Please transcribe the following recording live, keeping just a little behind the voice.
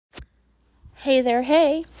Hey there,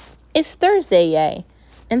 hey. It's Thursday, yay.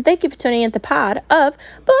 And thank you for tuning in to the pod of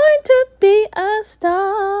Born to Be a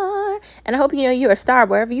Star. And I hope you know you're a star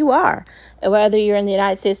wherever you are. Whether you're in the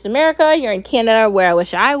United States of America, you're in Canada, where I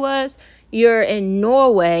wish I was, you're in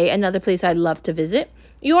Norway, another place I'd love to visit,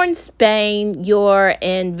 you're in Spain, you're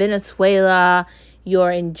in Venezuela,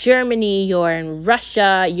 you're in Germany, you're in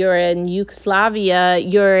Russia, you're in Yugoslavia,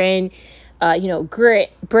 you're in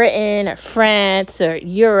Britain or France or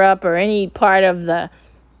Europe or any part of the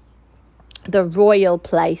royal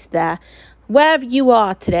place there. Wherever you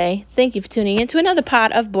are today, thank you for tuning in to another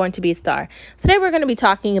pod of Born to Be a Star. Today we're going to be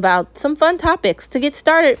talking about some fun topics. To get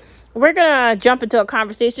started, we're going to jump into a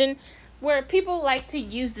conversation where people like to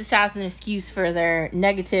use this as an excuse for their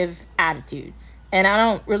negative attitude. And I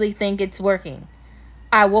don't really think it's working.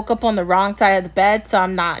 I woke up on the wrong side of the bed, so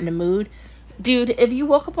I'm not in the mood. Dude, if you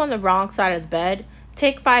woke up on the wrong side of the bed,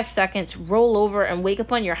 take 5 seconds, roll over, and wake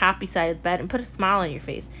up on your happy side of the bed and put a smile on your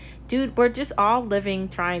face. Dude, we're just all living,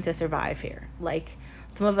 trying to survive here. Like,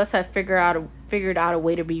 some of us have figured out a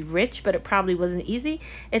way to be rich, but it probably wasn't easy.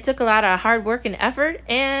 It took a lot of hard work and effort,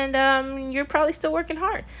 and you're probably still working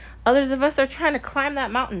hard. Others of us are trying to climb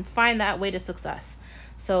that mountain, find that way to success.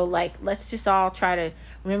 So, like, let's just all try to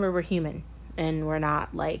remember we're human and we're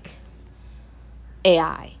not like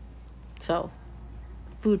AI. So,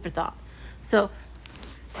 food for thought. So,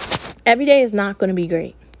 every day is not going to be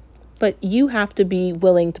great, but you have to be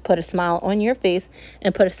willing to put a smile on your face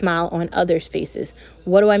and put a smile on others' faces.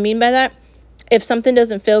 What do I mean by that? If something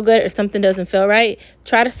doesn't feel good or something doesn't feel right,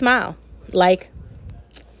 try to smile. Like,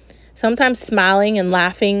 sometimes smiling and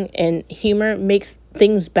laughing and humor makes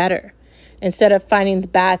things better instead of finding the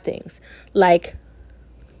bad things. Like,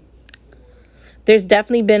 there's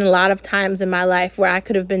definitely been a lot of times in my life where I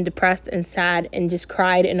could have been depressed and sad and just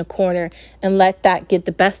cried in a corner and let that get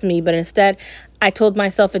the best of me. But instead, I told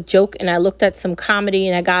myself a joke and I looked at some comedy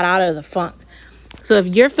and I got out of the funk. So if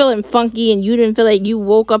you're feeling funky and you didn't feel like you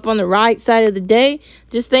woke up on the right side of the day,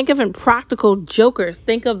 just think of impractical jokers.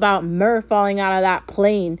 Think about Murr falling out of that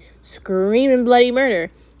plane, screaming bloody murder.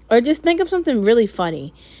 Or just think of something really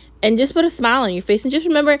funny. And just put a smile on your face and just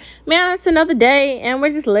remember, man, it's another day and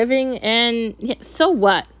we're just living, and yeah, so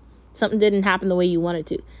what? Something didn't happen the way you wanted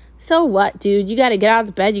to. So what, dude? You got to get out of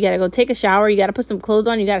the bed. You got to go take a shower. You got to put some clothes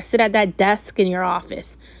on. You got to sit at that desk in your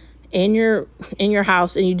office, in your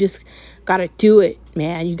house, and you just got to do it,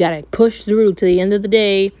 man. You got to push through to the end of the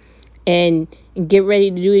day and get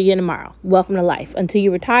ready to do it again tomorrow. Welcome to life until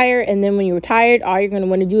you retire. And then when you're retired, all you're going to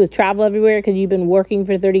want to do is travel everywhere because you've been working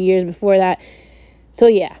for 30 years before that. So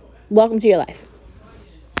yeah. Welcome to your life.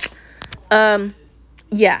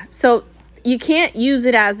 So you can't use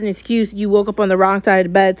it as an excuse you woke up on the wrong side of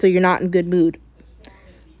the bed so you're not in good mood.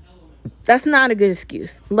 That's not a good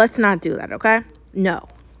excuse. Let's not do that, okay? No.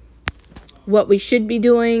 What we should be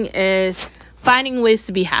doing is finding ways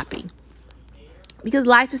to be happy. Because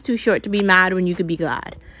life is too short to be mad when you could be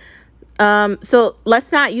glad. So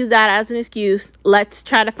let's not use that as an excuse. Let's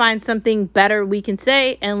try to find something better we can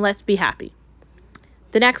say, and let's be happy.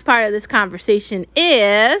 The next part of this conversation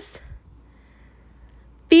is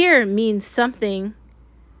fear means something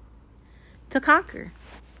to conquer.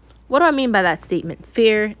 What do I mean by that statement?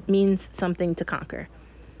 Fear means something to conquer.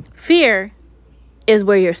 Fear is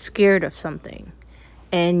where you're scared of something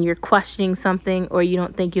and you're questioning something, or you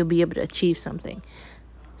don't think you'll be able to achieve something.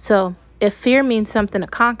 So if fear means something to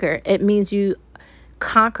conquer, it means you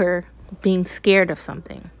conquer being scared of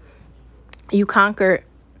something. You conquer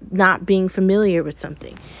not being familiar with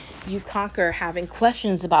something. You conquer having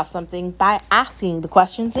questions about something by asking the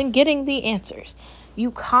questions and getting the answers. You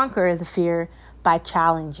conquer the fear by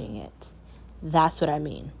challenging it. That's what I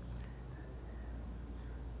mean.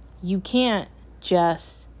 You can't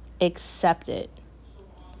just accept it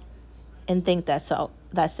and think that's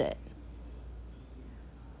it.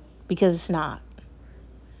 Because it's not.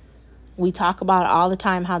 We talk about all the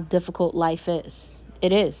time how difficult life is.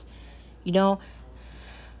 It is. You know,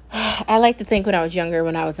 I like to think when I was younger,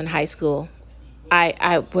 when I was in high school,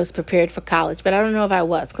 I was prepared for college, but I don't know if I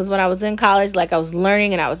was, because when I was in college, like, I was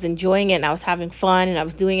learning and I was enjoying it and I was having fun and I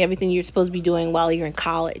was doing everything you're supposed to be doing while you're in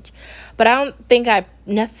college. But I don't think I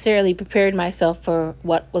necessarily prepared myself for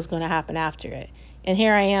what was going to happen after it. And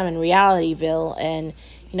here I am in Realityville, and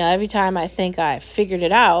every time I think I figured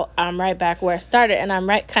it out, I'm right back where I started, and I'm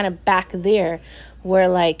right kind of back there where,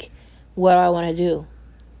 like, what do I want to do?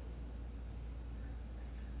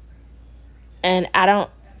 And I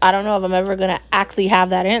don't know if I'm ever going to actually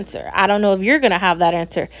have that answer. I don't know if you're going to have that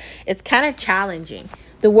answer. It's kind of challenging.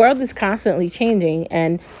 The world is constantly changing,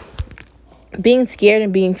 and being scared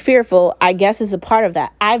and being fearful, I guess, is a part of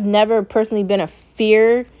that. I've never personally been a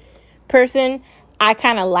fear person, I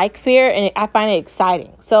kind of like fear and I find it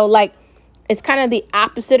exciting. So like, it's kind of the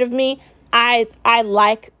opposite of me. I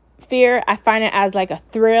like fear. I find it as like a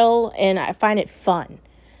thrill and I find it fun.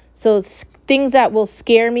 So things that will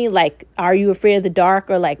scare me, like, are you afraid of the dark,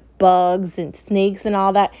 or like bugs and snakes and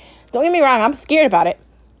all that? Don't get me wrong, I'm scared about it,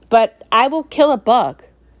 but I will kill a bug.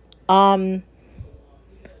 I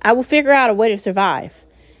will figure out a way to survive.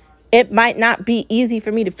 It might not be easy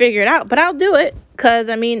for me to figure it out, but I'll do it. Because,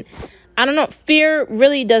 I mean, I don't know. Fear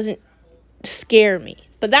really doesn't scare me.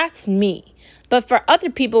 But that's me. But for other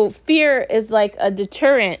people, fear is like a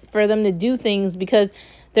deterrent for them to do things because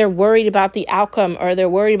they're worried about the outcome, or they're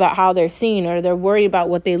worried about how they're seen, or they're worried about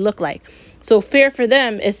what they look like. So fear for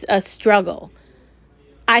them is a struggle.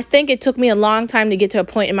 I think it took me a long time to get to a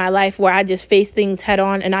point in my life where I just face things head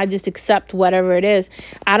on and I just accept whatever it is.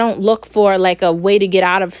 I don't look for like a way to get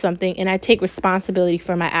out of something, and I take responsibility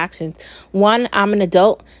for my actions. 1, I'm an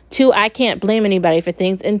adult. 2, I can't blame anybody for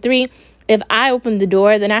things. And 3, if I open the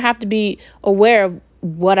door, then I have to be aware of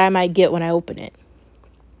what I might get when I open it.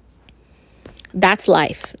 That's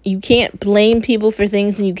life. You can't blame people for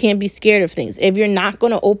things, and you can't be scared of things. If you're not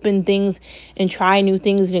going to open things and try new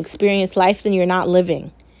things and experience life, then you're not living.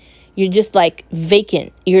 You're just like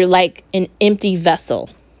vacant. You're like an empty vessel.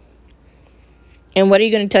 And what are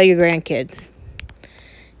you going to tell your grandkids?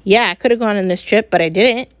 Yeah, I could have gone on this trip, but I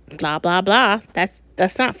didn't. Blah, blah, blah.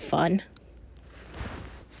 That's not fun.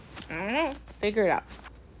 I don't know. Figure it out.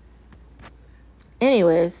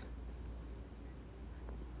 Anyways,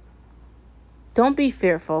 don't be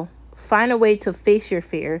fearful. Find a way to face your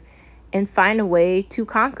fear and find a way to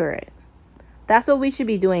conquer it. That's what we should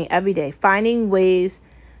be doing every day. Finding ways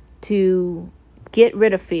to get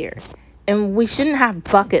rid of fear. And we shouldn't have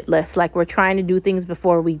bucket lists like we're trying to do things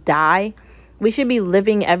before we die. We should be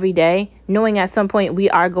living every day knowing at some point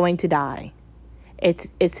we are going to die.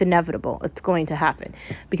 It's inevitable. It's going to happen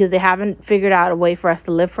because they haven't figured out a way for us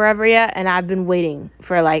to live forever yet, and I've been waiting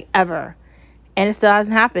for like ever, and it still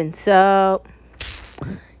hasn't happened. So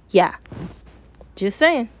yeah, just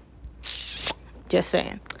saying.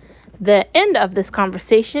 The end of this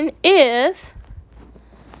conversation is,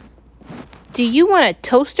 do you want a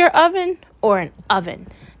toaster oven or an oven?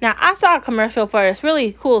 Now, I saw a commercial for this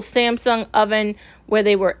really cool Samsung oven where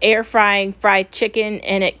they were air frying fried chicken,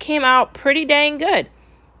 and it came out pretty dang good.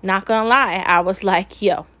 Not gonna lie, I was like,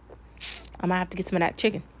 yo, I might have to get some of that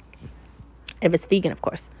chicken. If it's vegan, of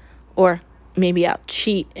course. Or maybe I'll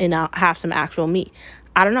cheat and I'll have some actual meat.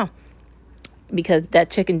 I don't know. Because that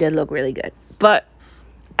chicken did look really good. But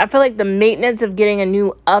I feel like the maintenance of getting a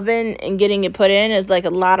new oven and getting it put in is like a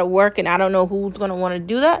lot of work, and I don't know who's going to want to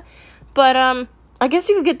do that. But I guess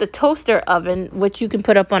you could get the toaster oven, which you can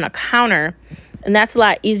put up on a counter, and that's a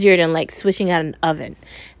lot easier than like switching out an oven.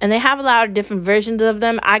 And they have a lot of different versions of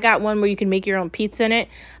them. I got one where you can make your own pizza in it.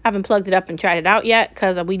 I haven't plugged it up and tried it out yet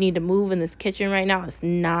because we need to move in this kitchen right now. It's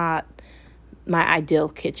not my ideal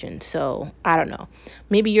kitchen, so I don't know.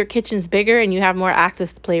 Maybe your kitchen's bigger and you have more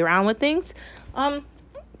access to play around with things.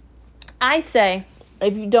 I say,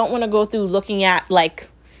 if you don't want to go through looking at like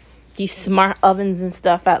these smart ovens and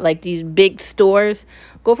stuff at like these big stores,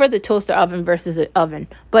 go for the toaster oven versus an oven.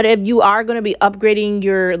 But if you are going to be upgrading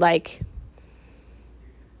your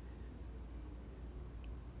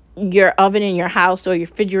oven in your house or your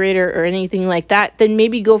refrigerator or anything like that, then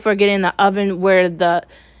maybe go for getting the oven where the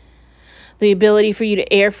ability for you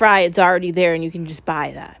to air fry it's already there and you can just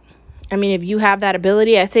buy that. I mean, if you have that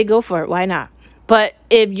ability, I say go for it. Why not? But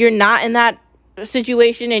if you're not in that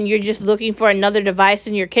situation and you're just looking for another device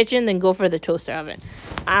in your kitchen, then go for the toaster oven.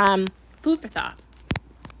 Food for thought.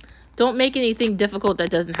 Don't make anything difficult that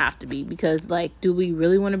doesn't have to be, because like, do we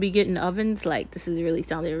really want to be getting ovens? Like, this is really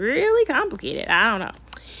sounding really complicated. I don't know.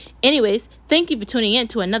 Anyways, thank you for tuning in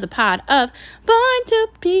to another pod of Born to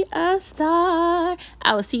Be a Star.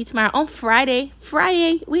 I will see you tomorrow on Friday.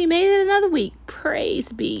 We made it another week. Praise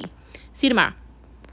be. See you tomorrow.